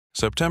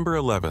September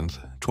 11th,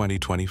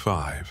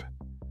 2025.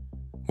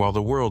 While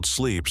the world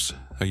sleeps,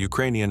 a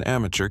Ukrainian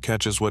amateur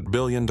catches what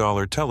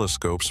billion-dollar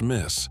telescopes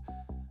miss: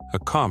 a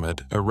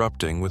comet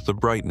erupting with the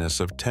brightness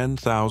of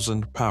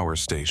 10,000 power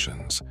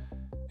stations,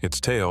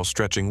 its tail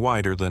stretching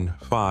wider than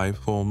 5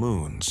 full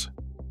moons.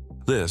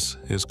 This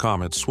is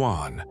Comet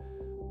Swan,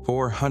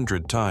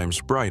 400 times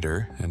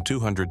brighter and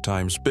 200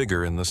 times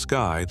bigger in the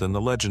sky than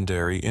the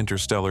legendary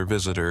interstellar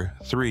visitor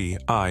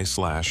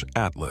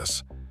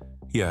 3I/Atlas,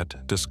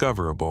 yet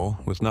discoverable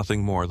with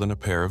nothing more than a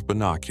pair of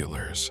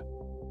binoculars.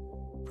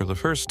 For the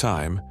first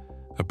time,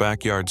 a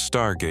backyard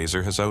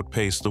stargazer has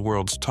outpaced the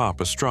world's top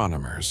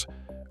astronomers,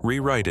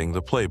 rewriting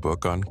the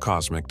playbook on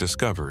cosmic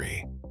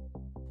discovery.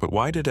 But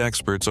why did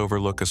experts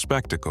overlook a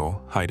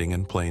spectacle hiding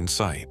in plain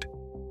sight?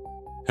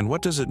 And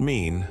what does it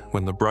mean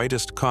when the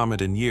brightest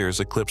comet in years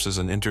eclipses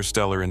an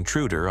interstellar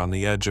intruder on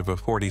the edge of a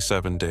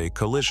 47-day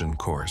collision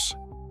course?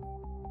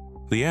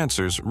 The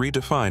answers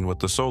redefine what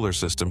the solar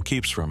system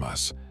keeps from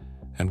us,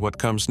 and what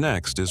comes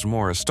next is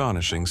more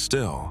astonishing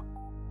still.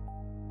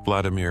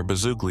 Vladimir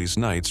Bezugli's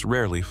nights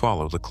rarely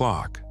follow the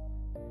clock.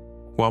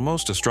 While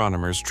most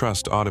astronomers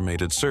trust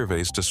automated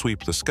surveys to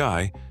sweep the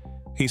sky,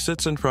 he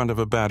sits in front of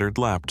a battered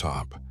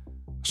laptop,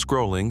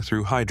 scrolling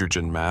through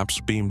hydrogen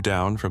maps beamed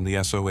down from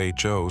the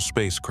SOHO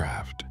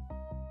spacecraft.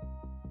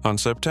 On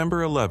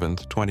September 11,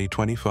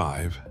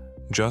 2025,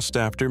 just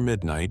after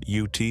midnight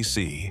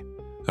UTC,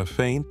 a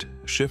faint,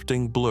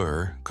 shifting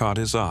blur caught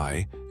his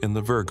eye in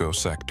the Virgo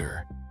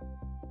sector,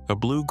 a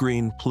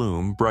blue-green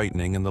plume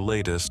brightening in the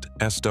latest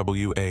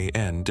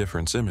SWAN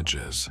difference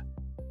images.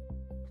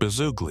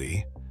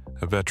 Bezugli,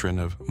 a veteran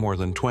of more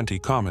than 20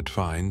 comet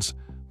finds,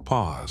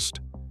 paused.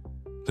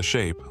 The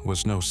shape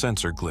was no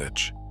sensor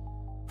glitch.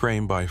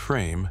 Frame by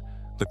frame,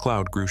 the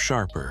cloud grew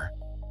sharper,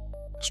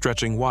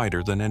 stretching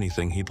wider than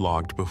anything he'd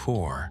logged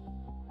before.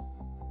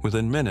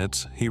 Within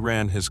minutes, he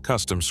ran his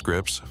custom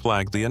scripts,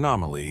 flagged the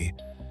anomaly,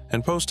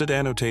 and posted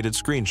annotated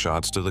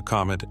screenshots to the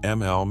Comet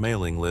ML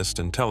mailing list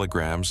and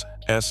Telegram's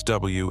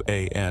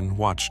SWAN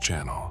watch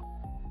channel.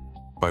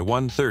 By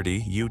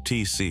 1:30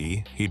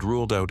 UTC, he'd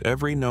ruled out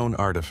every known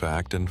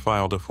artifact and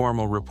filed a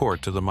formal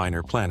report to the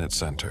Minor Planet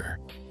Center.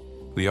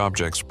 The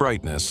object's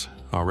brightness,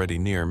 already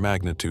near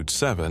magnitude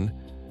 7,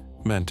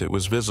 meant it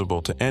was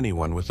visible to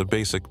anyone with a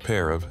basic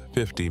pair of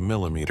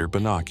 50mm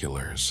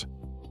binoculars.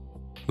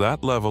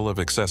 That level of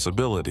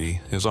accessibility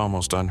is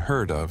almost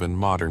unheard of in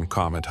modern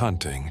comet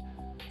hunting,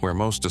 where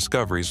most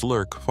discoveries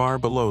lurk far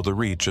below the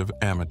reach of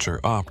amateur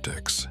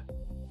optics.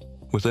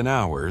 Within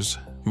hours,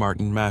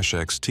 Martin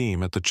Mashek's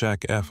team at the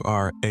Czech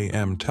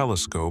FRAM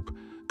telescope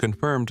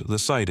confirmed the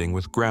sighting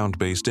with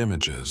ground-based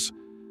images,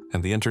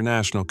 and the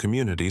international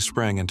community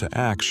sprang into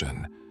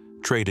action,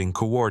 trading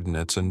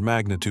coordinates and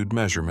magnitude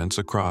measurements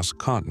across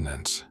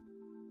continents.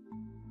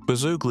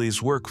 Bezugli's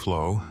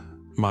workflow,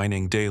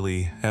 mining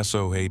daily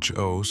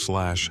SOHO/SWAN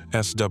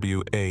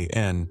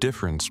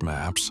difference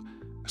maps,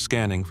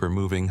 scanning for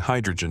moving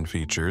hydrogen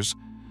features,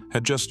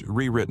 had just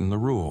rewritten the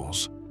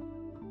rules.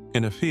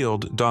 In a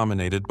field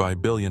dominated by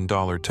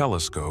billion-dollar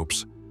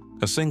telescopes,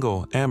 a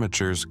single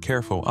amateur's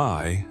careful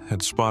eye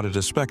had spotted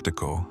a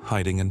spectacle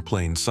hiding in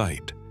plain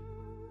sight.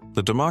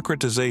 The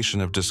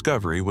democratization of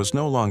discovery was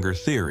no longer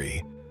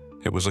theory.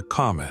 It was a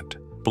comet,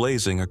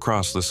 blazing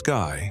across the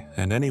sky,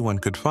 and anyone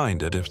could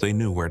find it if they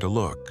knew where to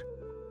look.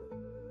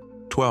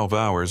 12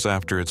 hours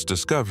after its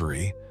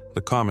discovery,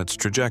 the comet's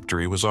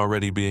trajectory was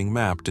already being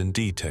mapped in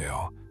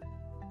detail.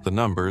 The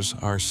numbers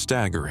are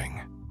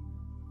staggering.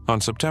 On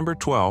September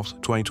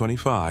 12,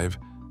 2025,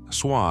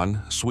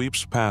 Swan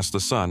sweeps past the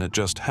Sun at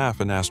just half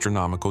an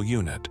astronomical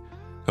unit,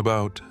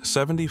 about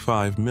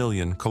 75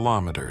 million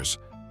kilometers,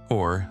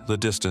 or the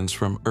distance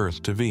from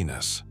Earth to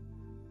Venus.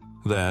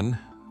 Then,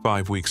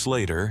 5 weeks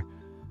later,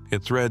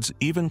 it threads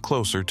even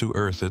closer to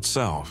Earth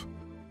itself,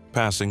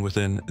 passing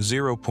within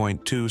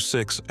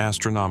 0.26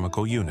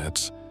 astronomical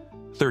units,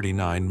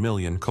 39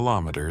 million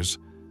kilometers,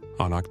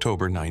 on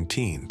October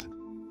 19th.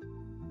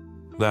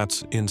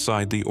 That's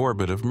inside the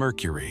orbit of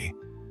Mercury,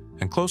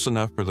 and close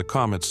enough for the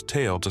comet's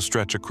tail to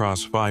stretch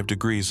across 5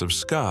 degrees of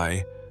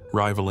sky,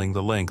 rivaling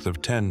the length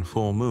of 10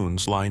 full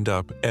moons lined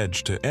up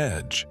edge to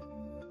edge.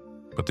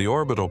 But the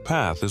orbital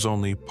path is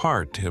only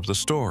part of the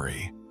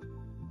story.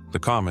 The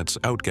comet's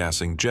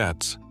outgassing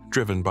jets,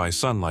 driven by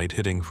sunlight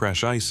hitting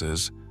fresh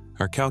ices,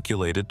 are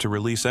calculated to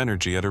release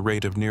energy at a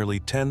rate of nearly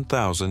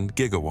 10,000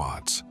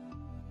 gigawatts.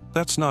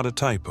 That's not a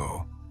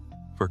typo.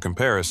 For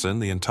comparison,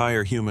 the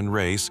entire human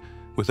race,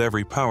 with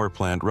every power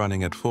plant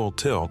running at full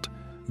tilt,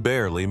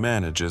 barely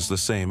manages the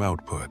same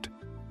output.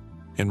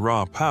 In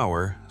raw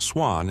power,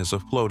 Swan is a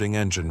floating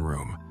engine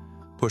room,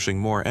 pushing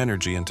more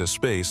energy into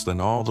space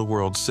than all the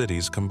world's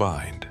cities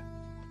combined.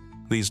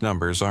 These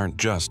numbers aren't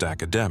just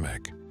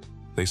academic.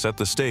 They set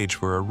the stage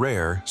for a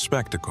rare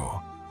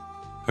spectacle.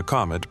 A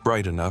comet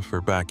bright enough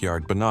for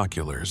backyard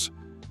binoculars,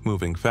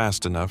 moving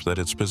fast enough that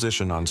its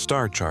position on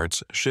star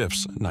charts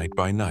shifts night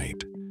by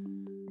night.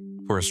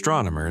 For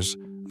astronomers,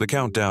 the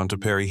countdown to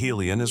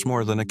perihelion is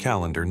more than a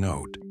calendar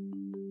note.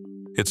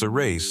 It's a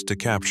race to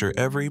capture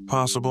every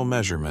possible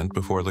measurement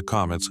before the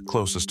comet's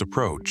closest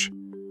approach,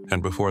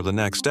 and before the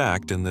next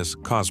act in this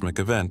cosmic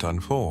event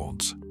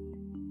unfolds.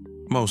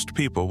 Most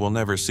people will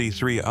never see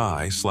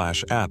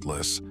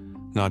 3I/Atlas,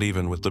 not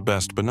even with the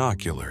best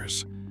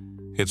binoculars.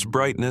 Its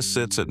brightness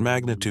sits at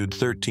magnitude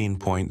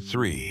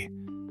 13.3,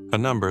 a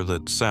number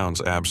that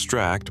sounds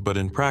abstract, but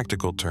in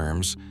practical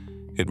terms,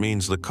 it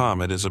means the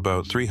comet is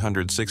about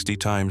 360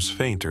 times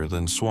fainter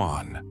than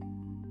Swan.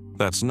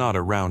 That's not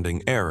a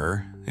rounding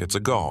error, it's a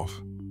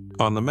gulf.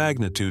 On the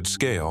magnitude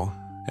scale,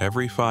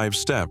 every 5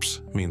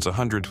 steps means a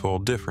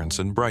 100-fold difference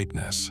in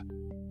brightness.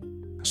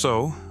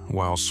 So,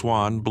 while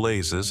Swan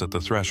blazes at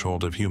the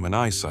threshold of human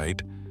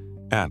eyesight,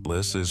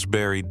 Atlas is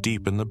buried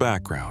deep in the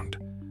background,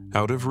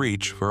 out of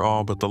reach for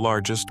all but the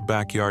largest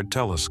backyard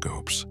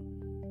telescopes.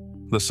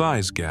 The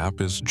size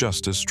gap is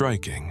just as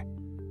striking.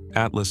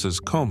 Atlas's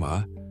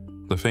coma,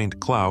 the faint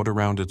cloud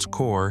around its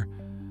core,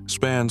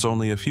 spans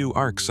only a few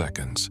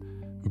arcseconds,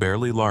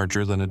 barely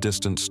larger than a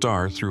distant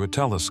star through a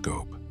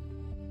telescope.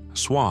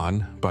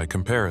 Swan, by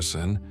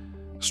comparison,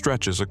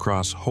 stretches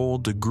across whole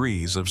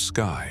degrees of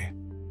sky.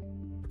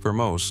 For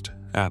most,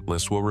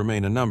 Atlas will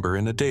remain a number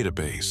in a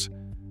database,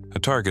 a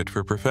target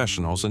for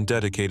professionals and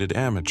dedicated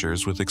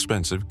amateurs with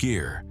expensive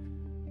gear.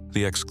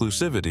 The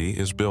exclusivity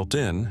is built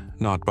in,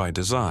 not by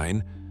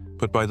design,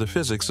 but by the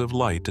physics of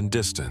light and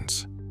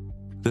distance.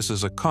 This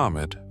is a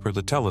comet for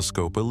the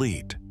telescope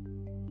elite.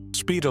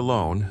 Speed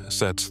alone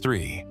sets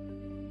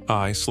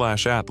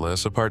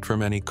 3I/Atlas apart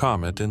from any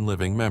comet in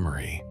living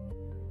memory.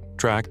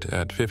 Tracked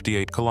at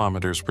 58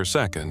 kilometers per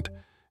second,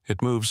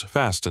 it moves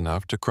fast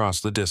enough to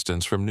cross the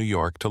distance from New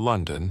York to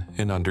London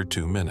in under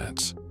 2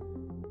 minutes.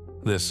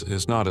 This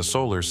is not a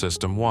solar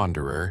system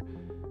wanderer,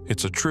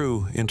 it's a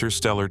true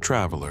interstellar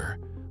traveler,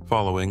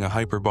 following a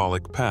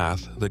hyperbolic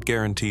path that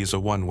guarantees a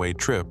one-way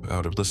trip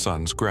out of the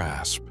sun's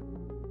grasp.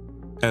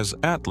 As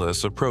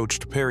Atlas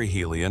approached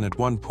perihelion at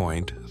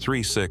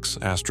 1.36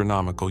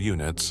 astronomical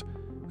units,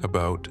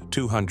 about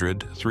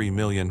 203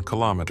 million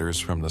kilometers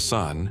from the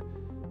sun,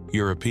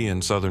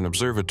 European Southern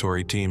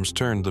Observatory teams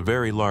turned the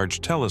very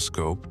large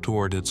telescope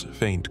toward its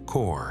faint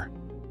core.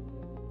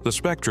 The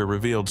spectra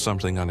revealed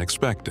something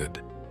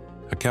unexpected,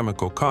 a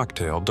chemical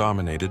cocktail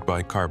dominated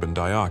by carbon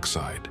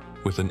dioxide,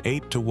 with an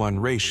 8-to-1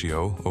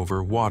 ratio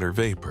over water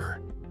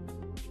vapor.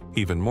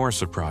 Even more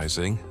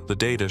surprising, the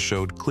data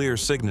showed clear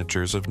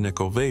signatures of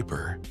nickel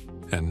vapor,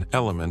 an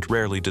element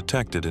rarely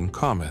detected in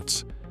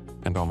comets,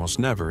 and almost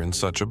never in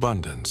such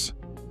abundance.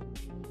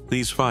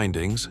 These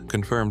findings,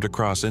 confirmed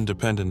across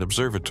independent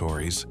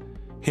observatories,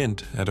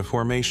 hint at a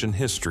formation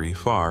history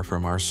far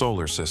from our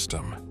solar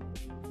system.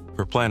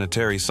 For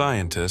planetary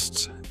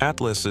scientists,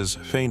 Atlas's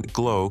faint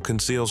glow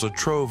conceals a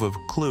trove of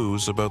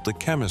clues about the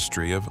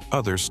chemistry of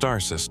other star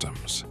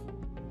systems.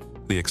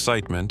 The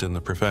excitement in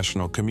the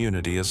professional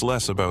community is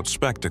less about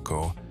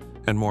spectacle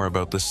and more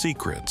about the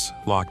secrets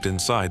locked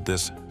inside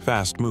this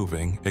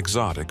fast-moving,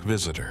 exotic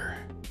visitor.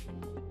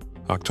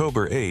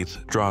 October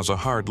 8th draws a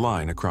hard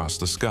line across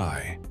the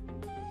sky.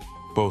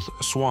 Both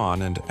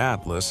Swan and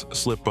Atlas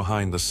slip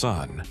behind the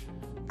sun,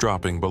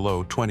 dropping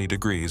below 20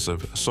 degrees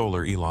of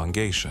solar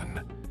elongation,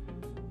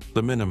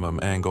 the minimum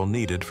angle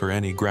needed for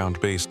any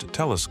ground-based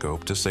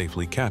telescope to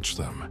safely catch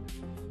them.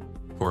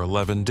 For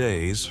 11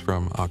 days,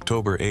 from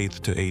October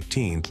 8th to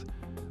 18th,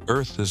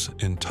 Earth's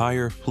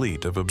entire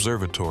fleet of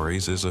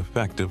observatories is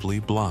effectively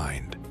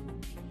blind.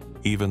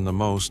 Even the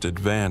most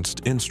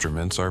advanced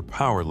instruments are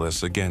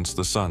powerless against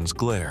the sun's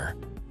glare.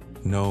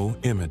 No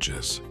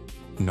images,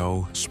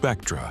 no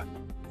spectra,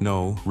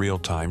 no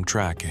real-time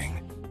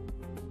tracking.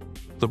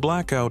 The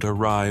blackout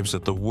arrives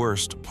at the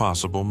worst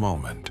possible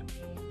moment.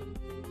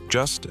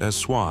 Just as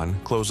Swan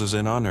closes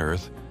in on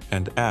Earth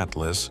and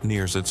Atlas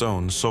nears its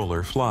own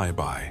solar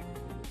flyby.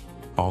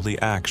 All the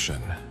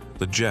action,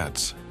 the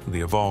jets,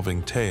 the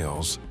evolving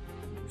tails,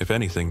 if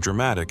anything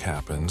dramatic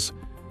happens,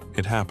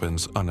 it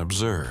happens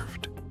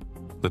unobserved.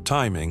 The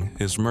timing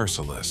is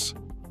merciless.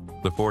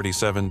 The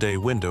 47-day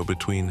window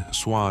between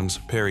Swan's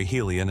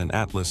perihelion and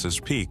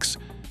Atlas's peaks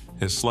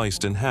is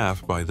sliced in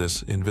half by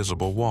this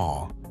invisible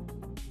wall.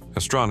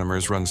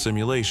 Astronomers run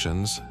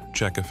simulations,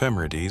 check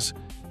ephemerides,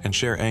 and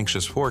share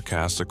anxious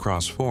forecasts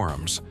across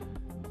forums,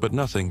 but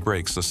nothing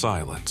breaks the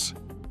silence.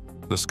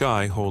 The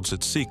sky holds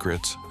its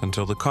secrets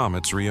until the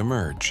comets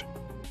re-emerge,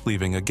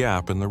 leaving a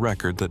gap in the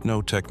record that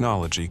no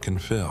technology can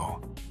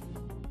fill.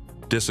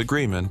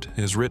 Disagreement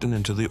is written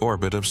into the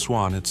orbit of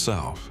Swan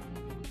itself.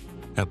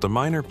 At the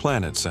Minor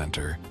Planet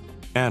Center,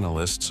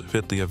 analysts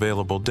fit the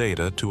available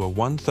data to a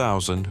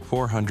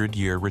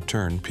 1,400-year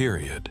return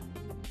period,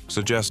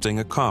 suggesting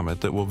a comet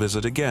that will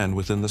visit again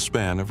within the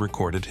span of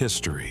recorded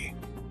history.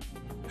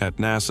 At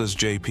NASA's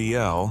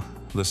JPL,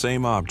 the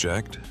same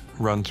object,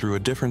 run through a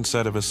different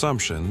set of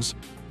assumptions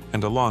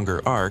and a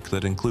longer arc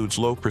that includes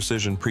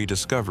low-precision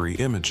prediscovery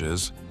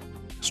images,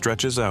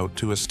 stretches out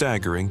to a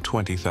staggering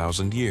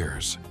 20,000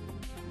 years.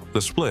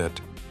 The split,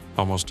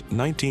 almost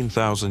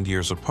 19,000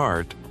 years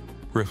apart,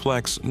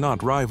 reflects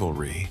not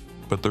rivalry,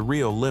 but the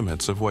real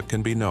limits of what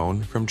can be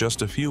known from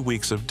just a few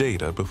weeks of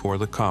data before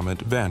the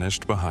comet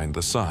vanished behind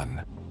the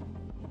sun.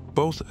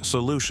 Both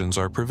solutions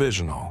are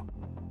provisional.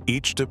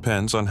 Each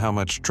depends on how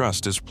much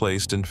trust is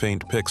placed in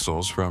faint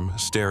pixels from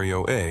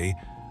stereo A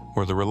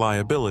or the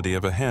reliability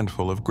of a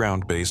handful of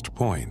ground-based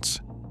points.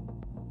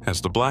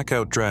 As the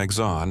blackout drags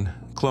on,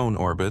 clone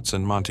orbits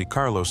and Monte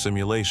Carlo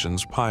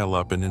simulations pile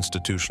up in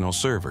institutional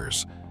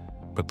servers,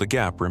 but the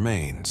gap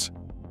remains.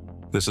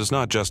 This is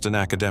not just an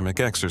academic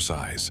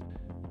exercise.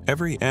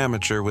 Every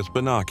amateur with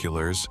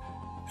binoculars,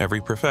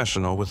 every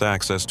professional with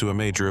access to a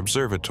major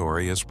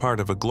observatory is part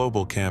of a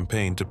global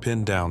campaign to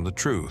pin down the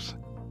truth.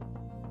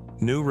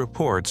 New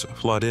reports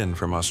flood in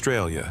from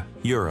Australia,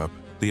 Europe,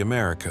 the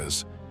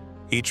Americas,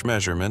 each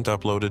measurement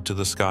uploaded to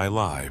the Sky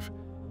Live,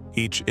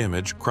 each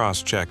image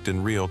cross-checked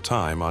in real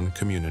time on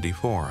community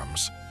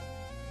forums.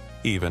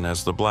 Even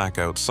as the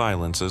blackout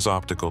silences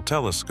optical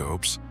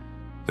telescopes,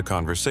 the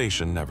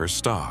conversation never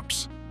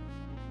stops.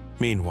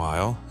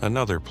 Meanwhile,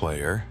 another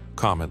player,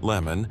 Comet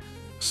Lemon,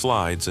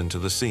 slides into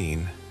the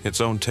scene, its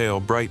own tail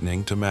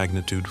brightening to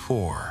magnitude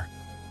 4.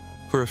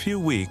 For a few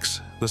weeks,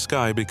 the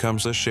sky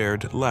becomes a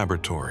shared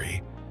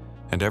laboratory,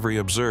 and every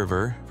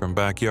observer, from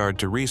backyard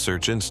to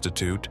research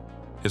institute,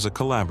 is a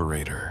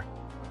collaborator.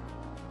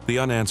 The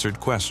unanswered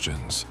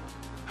questions: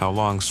 how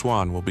long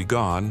Swan will be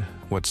gone,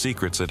 what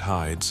secrets it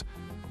hides,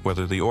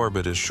 whether the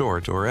orbit is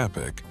short or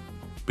epic,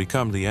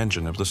 become the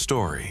engine of the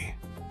story.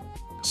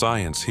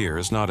 Science here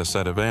is not a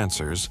set of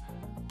answers,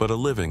 but a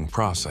living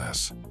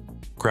process,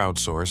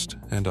 crowdsourced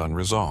and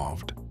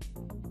unresolved.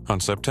 On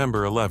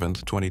September 11,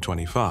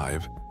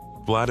 2025,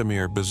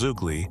 Vladimir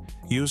Bezugli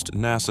used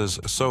NASA's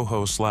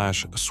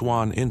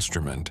SOHO/SWAN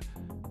instrument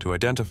to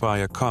identify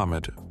a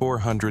comet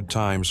 400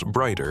 times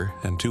brighter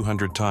and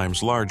 200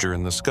 times larger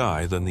in the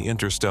sky than the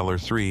interstellar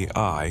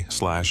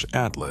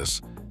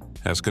 3I/Atlas,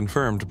 as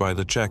confirmed by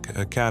the Czech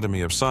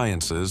Academy of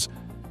Sciences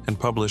and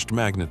published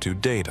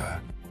magnitude data.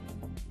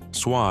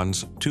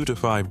 SWAN's 2 to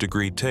 5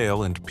 degree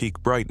tail and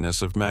peak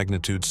brightness of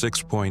magnitude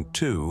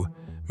 6.2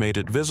 made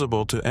it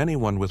visible to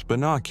anyone with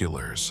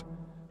binoculars,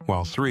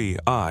 while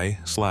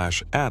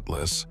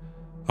 3I/Atlas,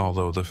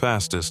 although the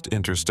fastest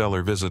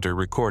interstellar visitor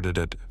recorded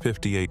at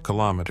 58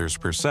 kilometers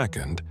per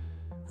second,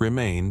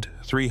 remained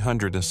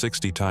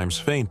 360 times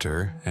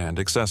fainter and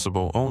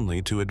accessible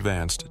only to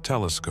advanced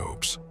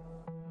telescopes.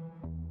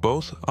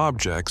 Both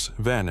objects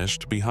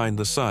vanished behind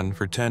the Sun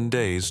for 10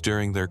 days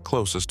during their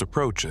closest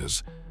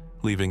approaches,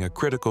 leaving a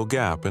critical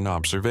gap in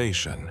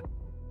observation.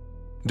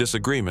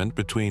 Disagreement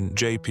between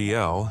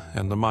JPL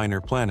and the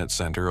Minor Planet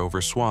Center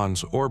over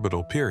Swan's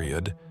orbital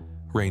period,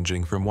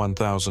 ranging from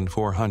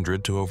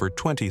 1,400 to over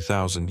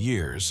 20,000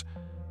 years,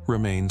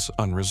 remains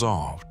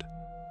unresolved.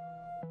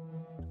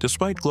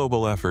 Despite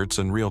global efforts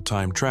and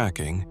real-time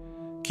tracking,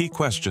 key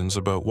questions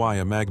about why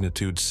a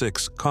magnitude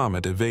 6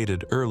 comet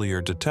evaded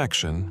earlier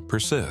detection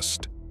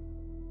persist.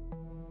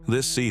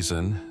 This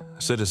season,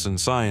 citizen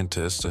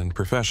scientists and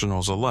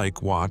professionals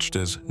alike watched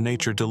as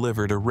nature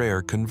delivered a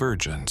rare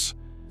convergence,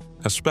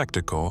 a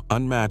spectacle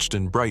unmatched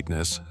in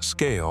brightness,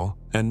 scale,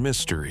 and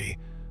mystery,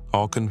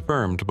 all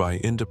confirmed by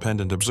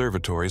independent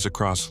observatories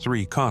across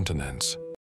 3 continents.